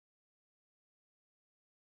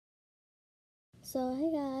So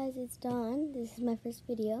hey guys, it's Dawn. This is my first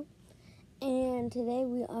video, and today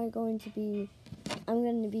I'm going to be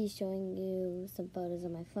showing you some photos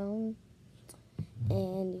on my phone,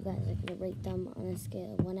 and you guys are going to rate them on a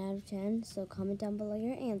scale of 1 out of 10. So comment down below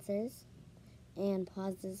your answers, and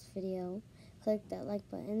pause this video, click that like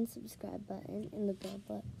button, subscribe button, and the bell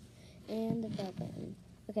button.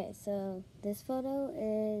 Okay, so this photo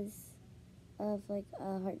is of like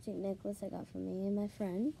a heart-shaped necklace I got from me and my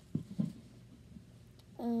friend.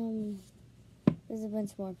 There's a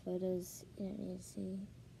bunch more photos you don't need to see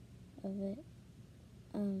of it.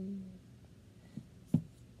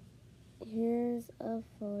 Here's a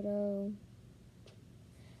photo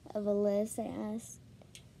of a list I asked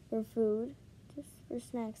for food, just for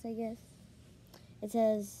snacks, I guess. It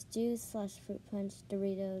says juice/fruit punch,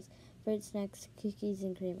 Doritos, fruit snacks, cookies,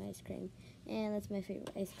 and cream ice cream. And that's my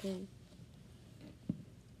favorite ice cream.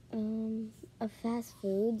 Of fast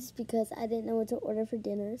foods, because I didn't know what to order for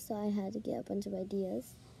dinner, so I had to get a bunch of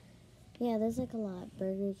ideas. Yeah, there's like a lot.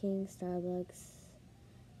 Burger King, Starbucks,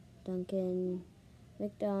 Dunkin',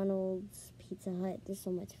 McDonald's, Pizza Hut. There's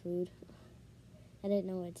so much food. I didn't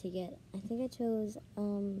know what to get. I think I chose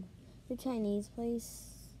the Chinese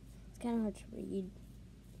place. It's kind of hard to read.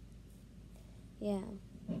 Yeah.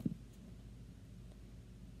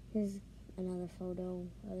 Here's another photo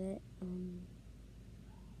of it.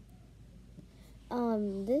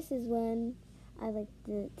 This is when I like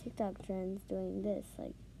the TikTok trends doing this,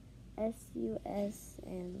 like SUS,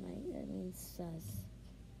 and like that means sus.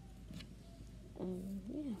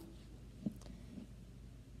 Yeah.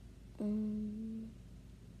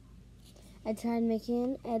 I tried making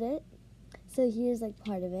an edit, so here's like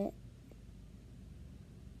part of it.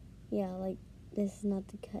 Yeah, like this is not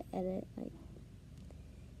the cut edit. Like,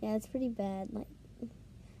 yeah, it's pretty bad. Like, I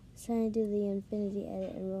was trying to do the infinity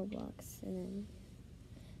edit in Roblox, and then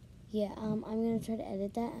yeah, I'm gonna try to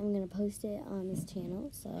edit that. I'm gonna post it on this channel.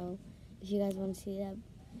 So if you guys want to see that,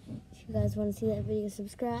 video,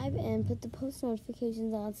 subscribe and put the post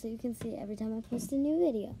notifications on so you can see it every time I post a new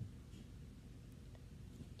video.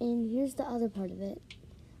 And here's the other part of it.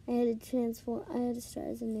 I had to start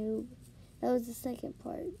as a noob. That was the second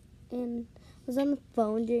part. And I was on the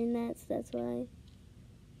phone during that, so that's why.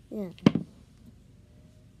 Yeah.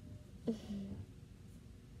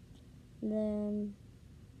 Then,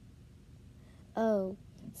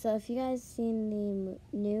 so if you guys seen the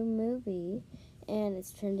new movie, and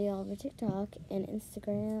it's trendy all over TikTok and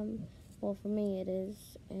Instagram, well, for me it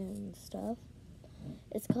is, and stuff.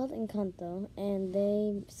 It's called Encanto,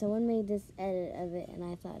 and someone made this edit of it, and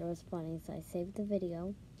I thought it was funny, so I saved the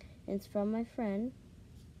video. And it's from my friend.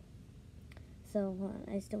 So hold on,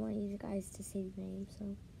 I still want you guys to see the name.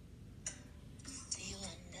 So. Do you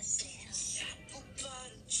understand? Apple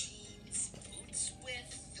bottom jeans, boots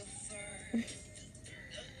with the fur.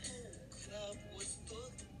 The whole club was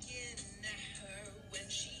looking at her when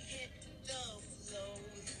she hit the flow.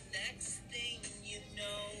 The next thing you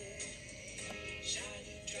know,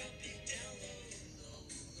 Shawty drop it down low, low,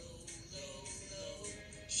 low, low, low.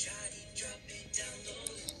 Shawty drop it down low,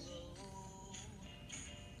 low.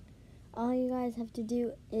 All you guys have to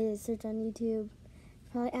do is search on YouTube,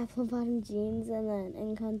 probably apple bottom jeans, and then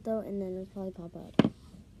Encanto, and then it'll probably pop up.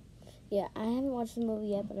 Yeah, I haven't watched the movie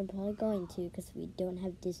yet, but I'm probably going to, because we don't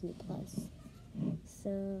have Disney Plus.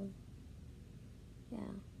 So,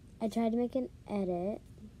 yeah. I tried to make an edit,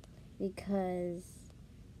 because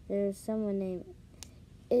there's someone named,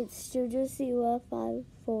 it's Jojo Siwa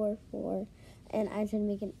 544, and I tried to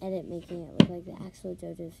make an edit making it look like the actual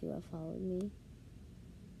Jojo Siwa followed me.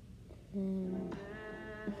 And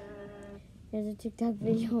here's a TikTok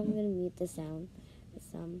video. I'm gonna mute the sound.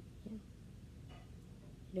 Yeah.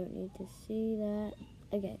 You don't need to see that.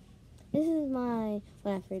 Okay. This is when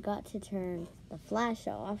I forgot to turn the flash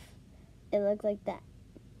off. It looked like that.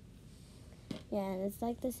 Yeah, and it's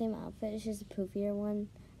like the same outfit. It's just a poofier one.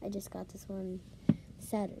 I just got this one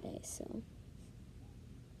Saturday, so.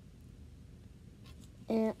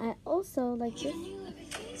 And I also like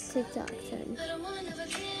this TikTok trend.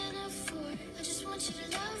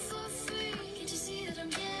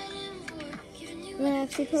 And I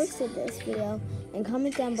actually posted this video, and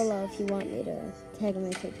comment down below if you want me to tag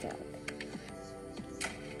my TikTok.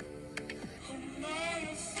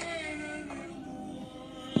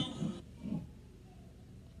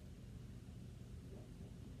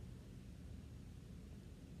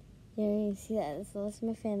 Yeah, you see that. It's the list of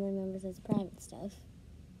my family members. It's private stuff.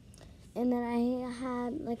 And then I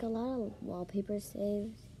had like a lot of wallpapers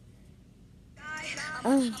saved.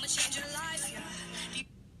 I'm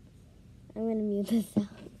gonna mute this out.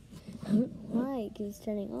 Why? It keeps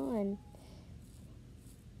turning on.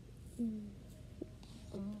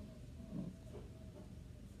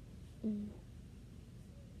 Mm.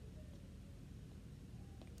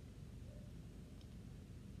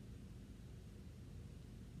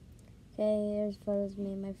 Okay, here's photos of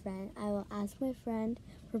me and my friend. I will ask my friend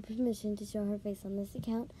for permission to show her face on this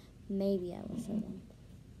account. Maybe I will show them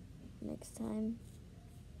next time.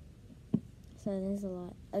 So there's a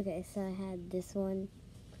lot. Okay, so I had this one.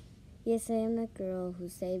 Yes, I am that girl who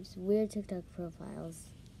saves weird TikTok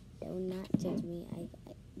profiles. Don't not judge me.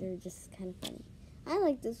 They're just kind of funny. I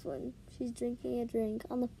like this one. She's drinking a drink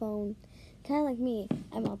on the phone. Kind of like me.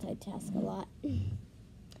 I multitask a lot.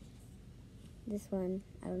 This one,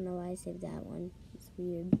 I don't know why I saved that one. It's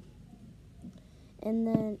weird. And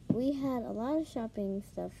then we had a lot of shopping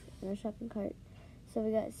stuff in our shopping cart. So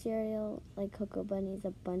we got cereal, like Cocoa Bunnies,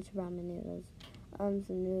 a bunch of ramen noodles,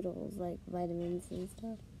 some noodles, like vitamins and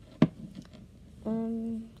stuff.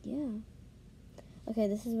 Yeah. Okay,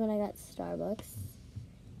 this is when I got Starbucks.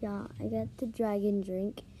 Yeah, I got the dragon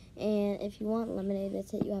drink. And if you want lemonade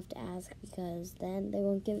with it, you have to ask because then they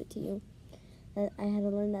won't give it to you. I had to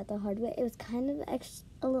learn that the hard way. It was kind of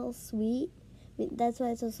a little sweet. That's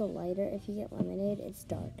why it's also lighter. If you get lemonade, it's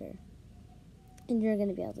darker. And you're going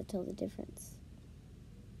to be able to tell the difference.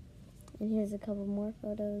 And here's a couple more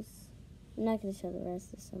photos. I'm not going to show the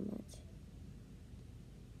rest of so much.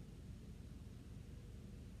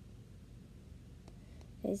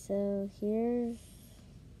 Okay, so here's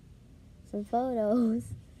some photos.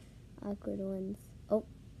 Awkward ones. Oh,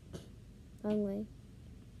 wrong way.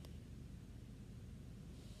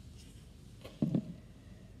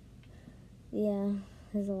 Yeah,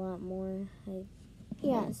 there's a lot more.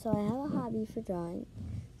 So I have a hobby for drawing.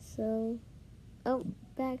 So,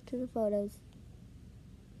 back to the photos.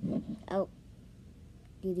 Oh,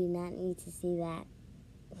 you do not need to see that.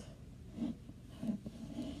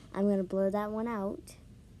 I'm going to blur that one out.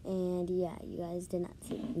 And yeah, you guys did not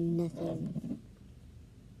see nothing.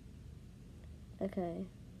 Okay.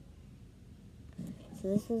 So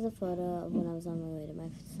this was a photo of when I was on my way to my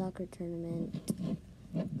soccer tournament.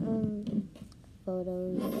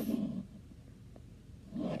 Photos.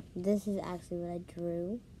 This is actually what I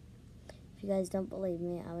drew. If you guys don't believe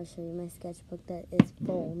me, I will show you my sketchbook that is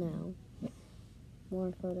full now.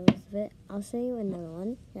 More photos of it. I'll show you another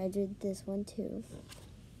one. I drew this one too.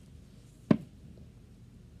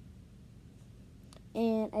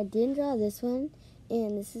 And I didn't draw this one,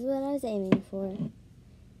 and this is what I was aiming for.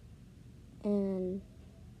 And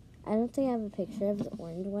I don't think I have a picture of the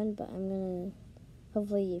orange one, but I'm going to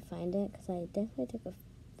hopefully find it, because I definitely took a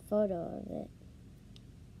photo of it.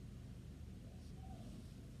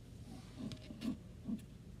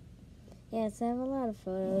 Yeah, so I have a lot of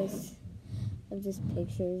photos of just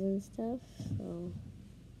pictures and stuff, so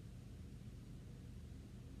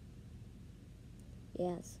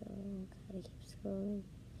yeah, so gotta keep scrolling.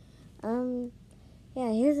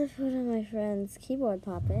 Yeah, here's a photo of my friend's keyboard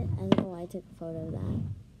puppet. I don't know why I took a photo of that.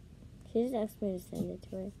 She just asked me to send it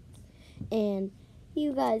to her. And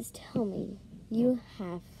you guys tell me, you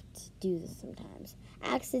have to do this sometimes.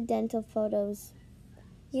 Accidental photos.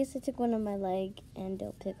 Yes, I took one of my leg and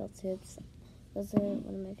dill pickle chips. Those are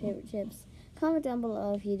one of my favorite chips. Comment down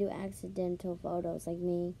below if you do accidental photos like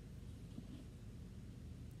me.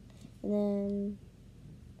 And then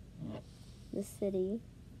the city.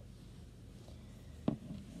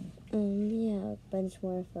 Yeah, a bunch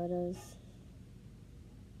more photos.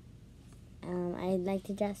 I like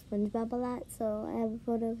to draw SpongeBob a lot, so I have a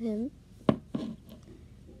photo of him.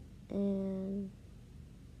 And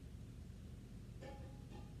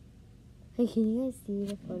hey, can you guys see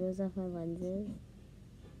the photos of my lenses?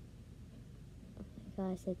 Oh my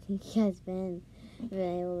gosh, I think you guys been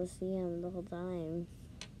able to see them the whole time.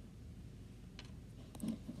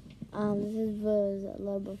 This was a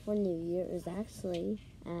little before New Year. It was actually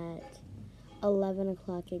at 11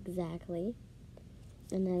 o'clock exactly.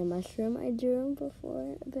 And then a mushroom I drew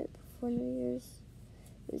a bit before New Year's.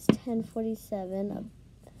 It was 10:47,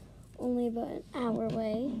 only about an hour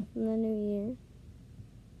away from the New Year.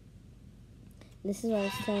 This is what I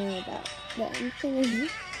was telling you about the infinity.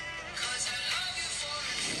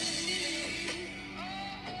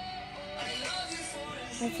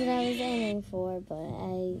 That's what I was aiming for, but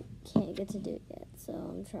I can't get to do it yet, so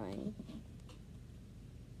I'm trying.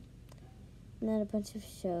 And then a bunch of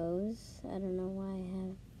shows. I don't know why I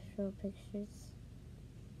have show pictures.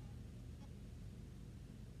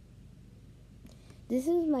 This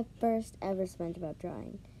is my first ever SpongeBob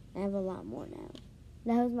drawing. I have a lot more now.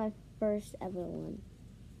 That was my first ever one.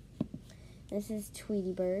 This is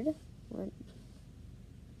Tweety Bird.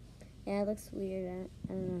 Yeah, it looks weird.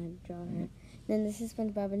 I don't know how to draw her. Then this is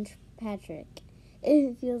SpongeBob and Patrick.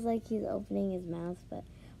 It feels like he's opening his mouth, but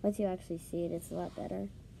once you actually see it, it's a lot better.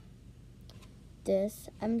 This,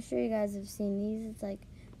 I'm sure you guys have seen these. It's like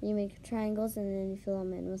when you make triangles and then you fill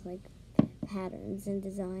them in with like patterns and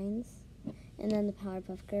designs. And then the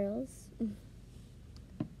Powerpuff Girls.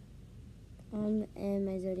 And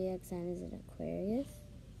my zodiac sign is an Aquarius.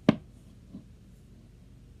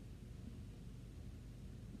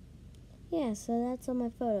 Yeah, so that's all my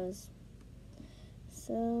photos.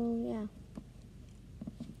 So, yeah.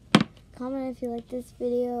 Comment if you like this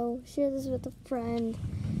video. Share this with a friend.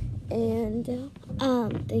 And,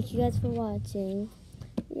 thank you guys for watching.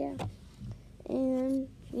 Yeah. And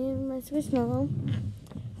me and my Squishmallow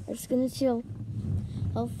are just gonna chill.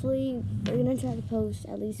 Hopefully, we're gonna try to post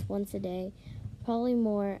at least once a day. Probably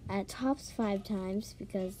more, at tops 5 times,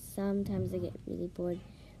 because sometimes I get really bored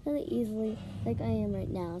really easily, like I am right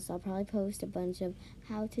now. So I'll probably post a bunch of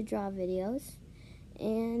how to draw videos.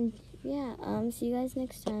 And yeah, see you guys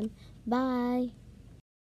next time. Bye.